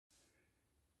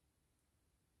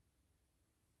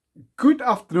Good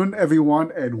afternoon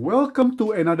everyone and welcome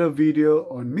to another video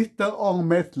on Mr. Ong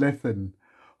Maths Lesson.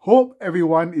 Hope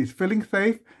everyone is feeling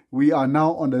safe. We are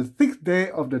now on the 6th day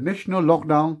of the national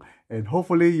lockdown and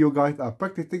hopefully you guys are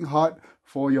practicing hard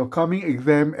for your coming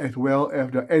exam as well as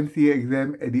the NCEA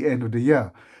exam at the end of the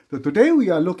year. So today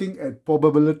we are looking at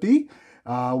probability.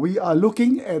 We are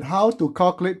looking at how to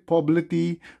calculate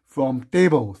probability from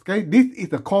tables. Okay, this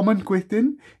is a common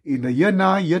question in the year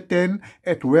 9, year 10,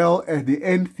 as well as the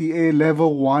NCEA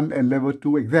Level 1 and Level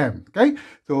 2 exam. Okay,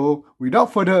 so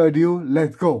without further ado,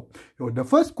 let's go. So the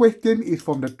first question is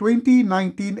from the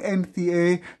 2019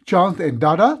 NCEA Chance and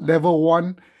Data Level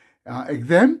 1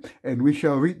 exam, and we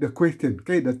shall read the question.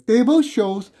 Okay, the table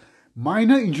shows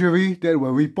minor injuries that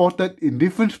were reported in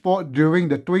different sports during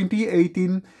the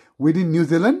 2018 within New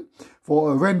Zealand.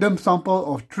 For a random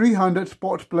sample of 300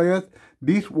 sports players,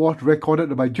 this was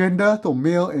recorded by gender, so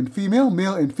male and female,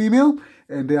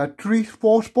 and there are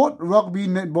 4 sports: rugby,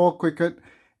 netball, cricket,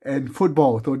 and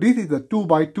football. So this is a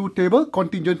 2x2 table,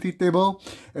 contingency table.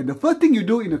 And the first thing you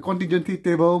do in a contingency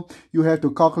table, you have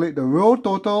to calculate the row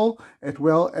total as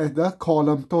well as the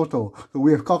column total. So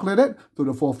we have calculated.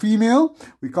 So for female,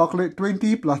 we calculate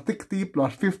 20 plus 60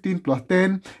 plus 15 plus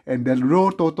 10, and the row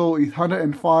total is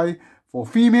 105 for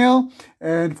female,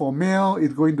 and for male,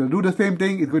 it's going to do the same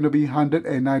thing. It's going to be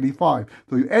 195.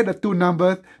 So you add the two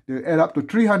numbers, they add up to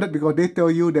 300 because they tell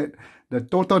you that the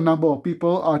total number of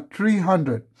people are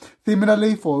 300.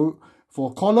 Similarly, for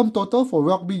column total, for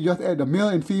rugby, just add the male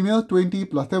and female. 20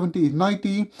 plus 70 is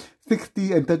 90,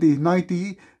 60 and 30 is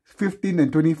 90, 15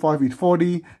 and 25 is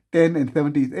 40, 10 and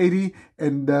 70 is 80,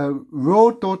 and the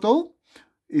row total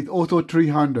is also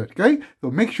 300. Okay, so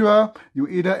make sure you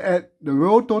either add the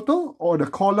row total or the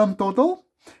column total,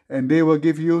 and they will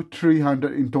give you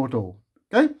 300 in total.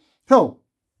 Okay, so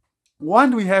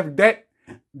once we have that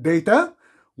data,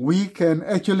 we can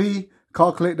actually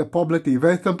calculate the probability.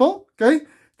 Very simple. Okay,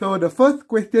 so the first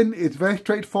question is very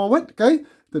straightforward. Okay,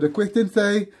 so the question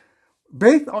says,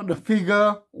 based on the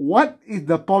figure, what is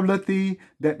the probability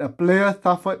that a player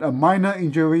suffered a minor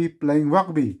injury playing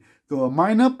rugby? So a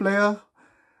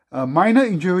minor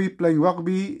injury playing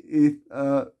rugby is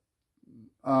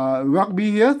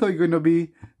rugby here. So it's going to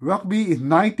be, rugby is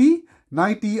 90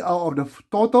 out of the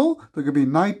total. So it could be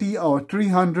 90 out of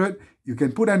 300. You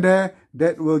can put in there.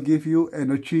 That will give you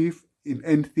an achieve in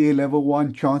NCEA Level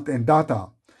 1 Chance and Data.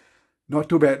 Not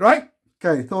too bad, right?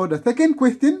 Okay, so the second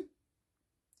question,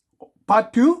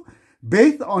 part 2.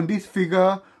 Based on this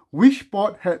figure, which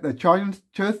sport had the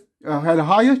had a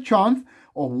higher chance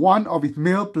of one of its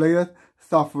male players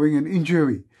suffering an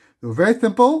injury? So very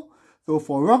simple. So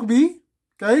for rugby,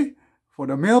 okay, for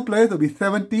the male players, it will be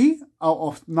 70 out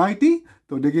of 90.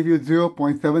 So they give you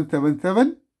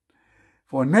 0.777.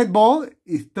 For netball,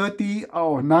 it's 30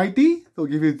 out of 90. So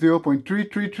give you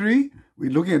 0.333. We're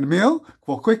looking at the male.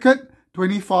 For cricket,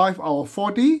 25 out of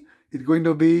 40. It's going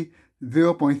to be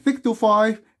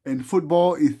 0.625. And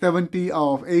football is 70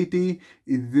 out of 80.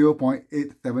 Is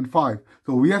 0.875.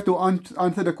 So we have to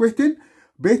answer the question.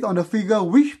 Based on the figure,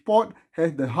 which sport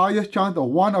has the highest chance of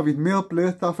one of its male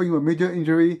players suffering a major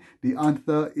injury? The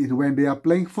answer is when they are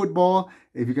playing football.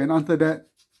 If you can answer that,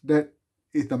 that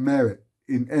is the merit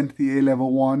in NCEA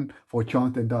Level 1 for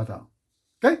Chance and Data.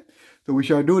 Okay, so we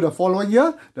shall do the following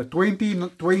year, the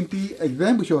 2020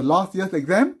 exam, which was last year's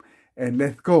exam, and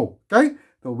let's go. Okay,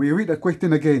 so we read the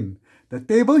question again. The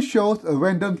table shows a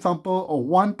random sample of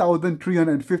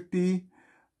 1,350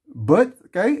 birds,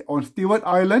 okay, on Stewart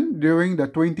Island during the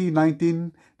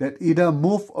 2019 that either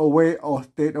moved away or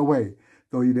stayed away.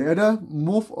 So they either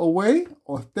move away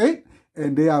or stayed,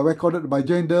 and they are recorded by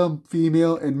gender,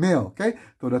 female and male. Okay,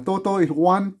 so the total is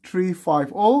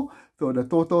 1350. So the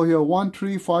total here,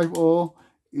 1350,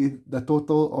 is the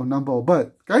total of number of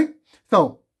birds. Okay,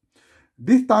 so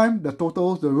this time the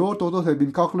row totals have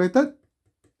been calculated,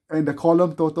 and the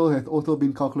column total has also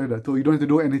been calculated. So you don't have to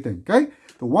do anything. Okay,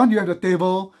 so once you have the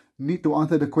table, need to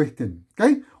answer the question.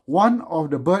 Okay, one of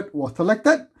the bird was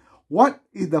selected. What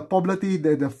is the probability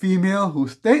that the female who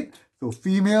stayed? So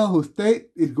female who stayed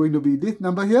is going to be this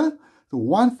number here. So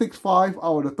 165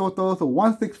 out of the total. So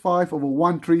 165 over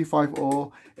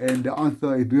 1350, and the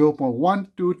answer is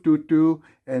 0.1222,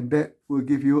 and that will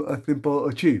give you a simple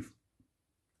achieve.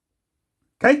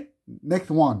 Okay, next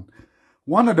one.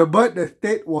 One of the birds that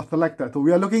stayed was selected. So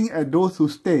we are looking at those who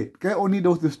stayed. Okay, only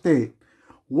those who stayed.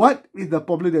 What is the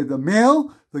probability that the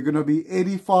male? So it's going to be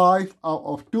 85 out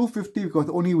of 250 because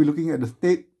only we're looking at the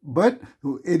state bird.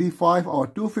 So 85 out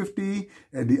of 250,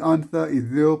 and the answer is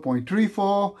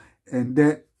 0.34, and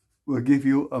that will give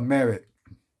you a merit.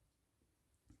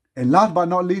 And last but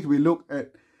not least, we look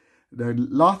at The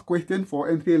last question for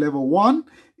NCEA Level 1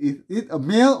 is it a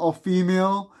male or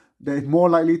female that is more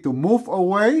likely to move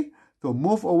away? So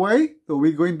move away. So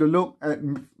we're going to look at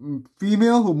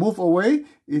female who move away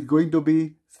is going to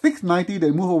be 690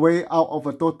 that move away out of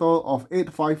a total of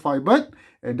 855 bird,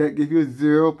 and that gives you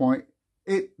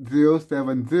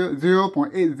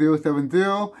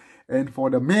 0.8070. And for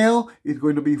the male, it's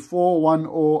going to be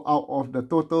 410 out of the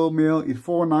total male is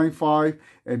 495,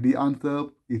 and the answer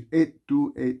is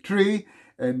 8283.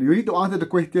 And you need to answer the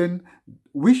question,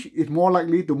 which is more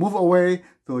likely to move away?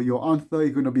 So your answer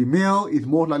is going to be male is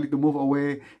more likely to move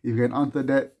away. If you can answer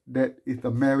that, that is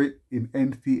a merit in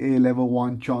NCEA Level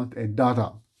 1 chance and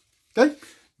data. Okay,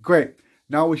 great.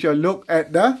 Now we shall look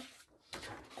at the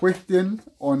question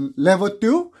on Level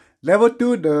 2. Level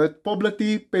 2, the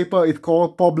probability paper is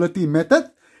called Probability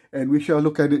Method, and we shall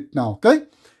look at it now. Okay,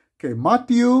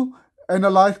 Matthew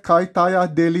analyzed Kaitaya's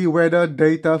daily weather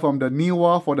data from the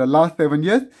NIWA for the last 7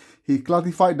 years. He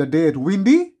classified the day as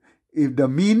windy if the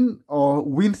mean or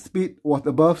wind speed was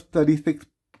above 36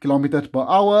 kilometers per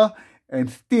hour,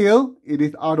 and still it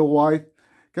is otherwise.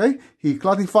 Okay, he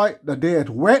classified the day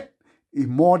as wet if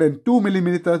more than 2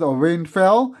 millimeters of rain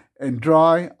fell, and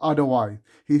dry otherwise.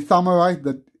 He summarized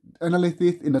the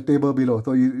analysis in the table below.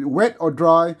 So wet or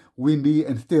dry, windy,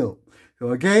 and still.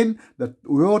 So again, the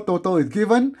row total is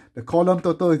given, the column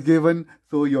total is given,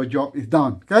 so your job is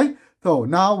done. Okay, so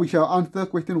now we shall answer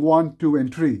question 1, 2,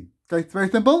 and 3. Okay, it's very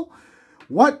simple.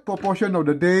 What proportion of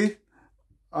the days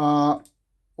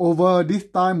over this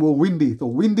time were windy? So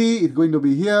windy is going to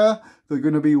be here. So it's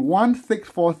going to be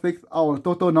 1646 out of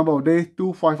total number of days,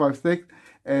 2556.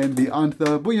 And the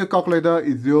answer, put in your calculator,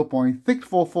 is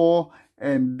 0.644.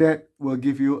 And that will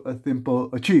give you a simple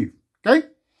achieve. Okay?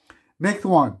 Next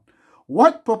one.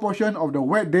 What proportion of the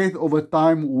wet days over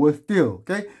time were still?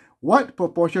 Okay? What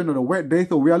proportion of the wet days?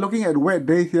 So we are looking at wet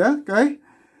days here. Okay?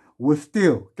 Were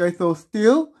still. Okay? So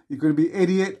still is going to be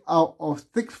 88 out of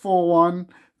 641.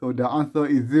 So the answer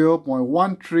is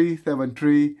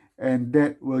 0.1373. And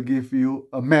that will give you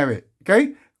a merit.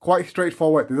 Okay? Quite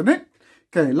straightforward, isn't it?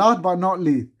 Okay. Last but not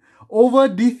least. Over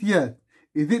this year,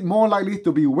 is it more likely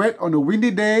to be wet on a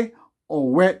windy day or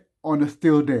wet on a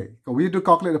still day? So we need to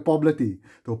calculate the probability.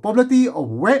 So probability of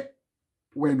wet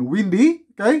when windy,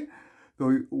 okay?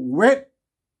 So wet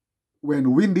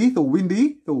when windy, so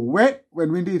wet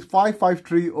when windy is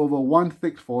 553 over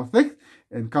 1646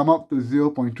 and come up to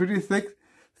 0.36.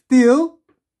 Still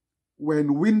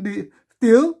when windy,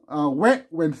 wet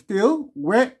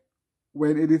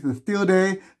when it is a still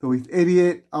day, so it's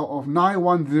 88 out of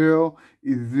 910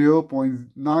 is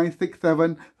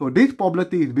 0.967. So this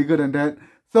probability is bigger than that.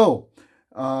 So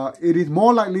it is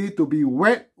more likely to be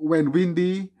wet when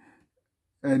windy,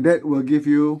 and that will give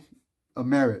you a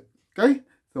merit. Okay?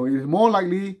 So it is more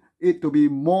likely it to be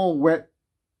more wet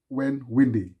when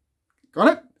windy.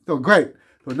 Got it? So great.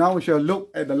 So now we shall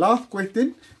look at the last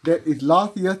question. That is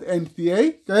last year's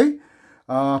NCEA. Okay?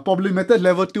 Probability method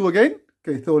level 2 again.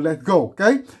 Okay, so let's go.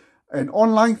 Okay, an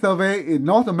online survey in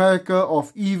North America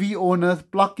of EV owners,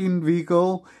 plug-in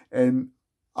vehicle, and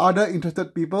other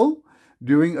interested people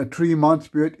during a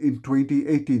 3-month period in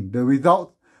 2018. The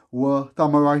results were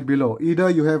summarized below. Either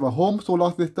you have a home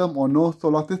solar system or no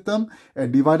solar system,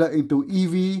 and divided into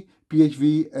EV,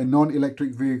 PHV, and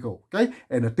non-electric vehicle. Okay,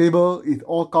 and the table is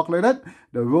all calculated.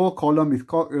 The row total is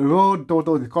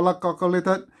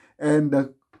calculated, and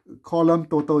the column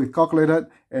total is calculated,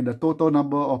 and the total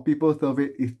number of people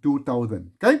surveyed is 2,000.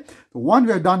 Okay, so once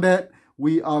we have done that,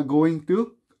 we are going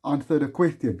to answer the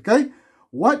question. Okay,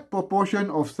 what proportion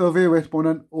of survey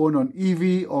respondents own on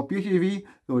EV or PHEV?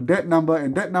 So that number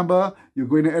and that number, you're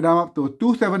going to add them up to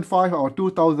 275 out of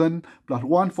 2,000 plus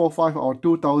 145 out of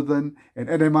 2,000 and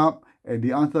add them up, and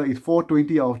the answer is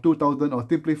 420 out of 2,000, or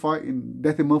simplified in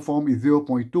decimal form is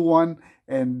 0.21,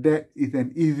 and that is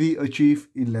an easy achieve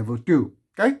in level 2.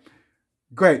 Okay,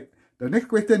 great. The next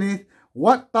question is,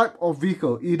 what type of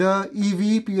vehicle, either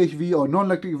EV, PHV, or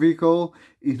non-electric vehicle,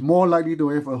 is more likely to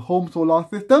have a home solar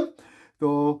system?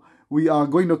 So we are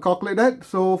going to calculate that.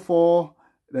 So for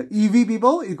the EV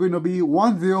people, it's going to be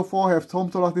 104 have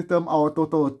home solar system. Our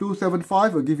total of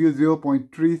 275 will give you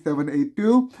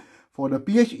 0.3782. For the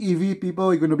PHEV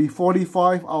people, it's going to be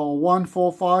 45. Our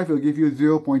 145 will give you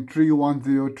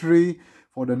 0.3103.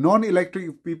 For the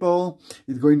non-electric people,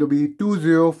 it's going to be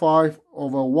 205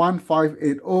 over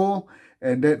 1580,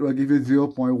 and that will give you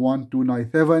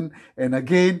 0.1297. And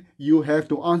again, you have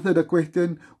to answer the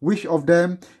question, which of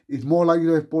them is more likely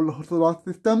to have solar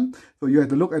system. So you have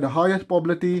to look at the highest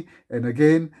probability, and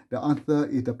again, the answer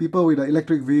is the people with the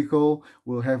electric vehicle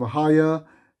will have a higher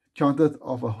chances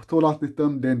of a solar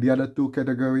system than the other two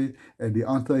categories, and the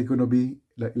answer is going to be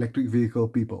the electric vehicle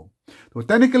people. So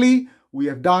technically, we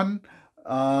have done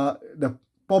the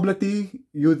probability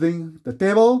using the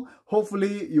table.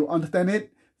 Hopefully, you understand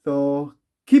it. So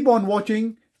keep on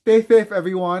watching. Stay safe,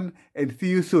 everyone, and see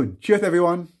you soon. Cheers,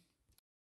 everyone.